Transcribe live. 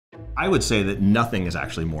I would say that nothing is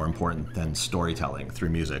actually more important than storytelling through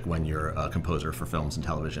music when you're a composer for films and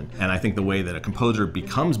television. And I think the way that a composer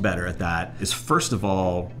becomes better at that is, first of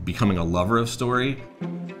all, becoming a lover of story.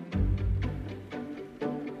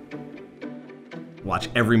 Watch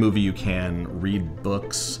every movie you can, read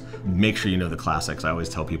books, make sure you know the classics. I always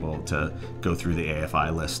tell people to go through the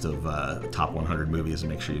AFI list of top 100 movies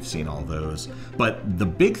and make sure you've seen all those. But the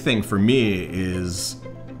big thing for me is,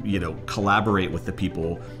 collaborate with the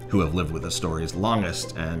people who have lived with the stories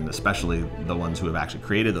longest, and especially the ones who have actually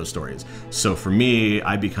created those stories. So for me,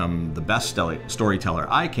 I become the best storyteller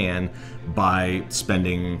I can by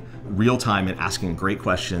spending real time and asking great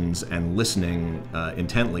questions and listening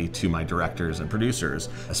intently to my directors and producers,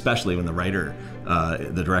 especially when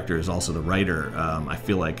the director is also the writer. I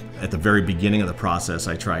feel like at the very beginning of the process,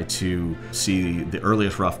 I try to see the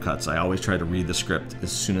earliest rough cuts. I always try to read the script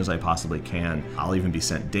as soon as I possibly can. I'll even be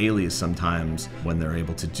sent dailies sometimes when they're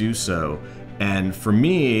able to do so. And for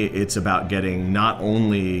me, it's about getting not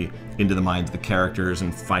only into the minds of the characters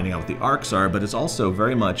and finding out what the arcs are, but it's also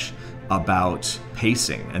very much about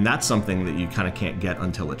pacing. And that's something that you kind of can't get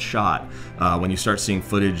until it's shot. When you start seeing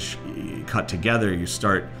footage cut together, you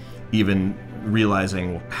start even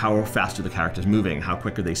realizing how fast are the characters moving, how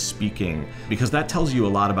quick are they speaking, because that tells you a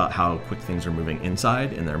lot about how quick things are moving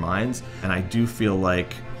inside in their minds. And I do feel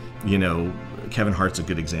like, Kevin Hart's a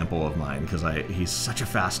good example of mine because he's such a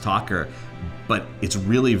fast talker, but it's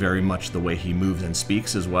really very much the way he moves and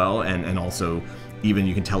speaks as well, and also even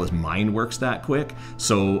you can tell his mind works that quick.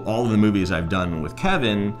 So all of the movies I've done with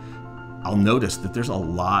Kevin, I'll notice that there's a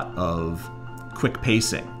lot of quick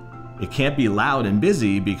pacing. It can't be loud and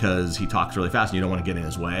busy because he talks really fast and you don't want to get in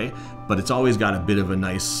his way, but it's always got a bit of a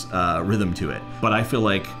nice rhythm to it. But I feel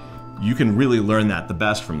like you can really learn that the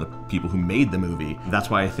best from the people who made the movie. That's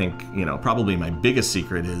why I think, probably my biggest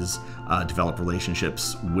secret is develop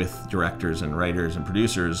relationships with directors and writers and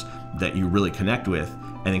producers that you really connect with,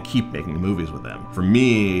 and then keep making movies with them. For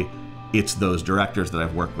me, it's those directors that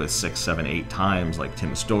I've worked with 6, 7, 8 times, like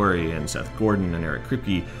Tim Story and Seth Gordon and Eric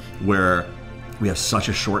Kripke, where we have such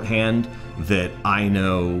a shorthand that I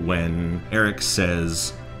know when Eric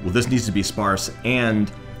says, well, this needs to be sparse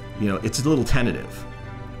and, it's a little tentative.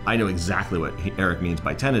 I know exactly what Eric means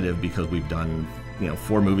by tentative because we've done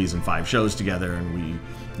 4 movies and 5 shows together, and we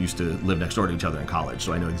used to live next door to each other in college,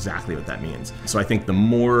 so I know exactly what that means. So I think the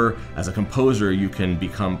more, as a composer, you can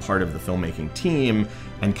become part of the filmmaking team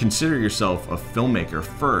and consider yourself a filmmaker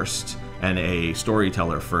first and a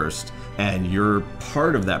storyteller first, and your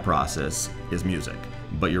part of that process is music,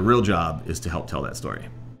 but your real job is to help tell that story.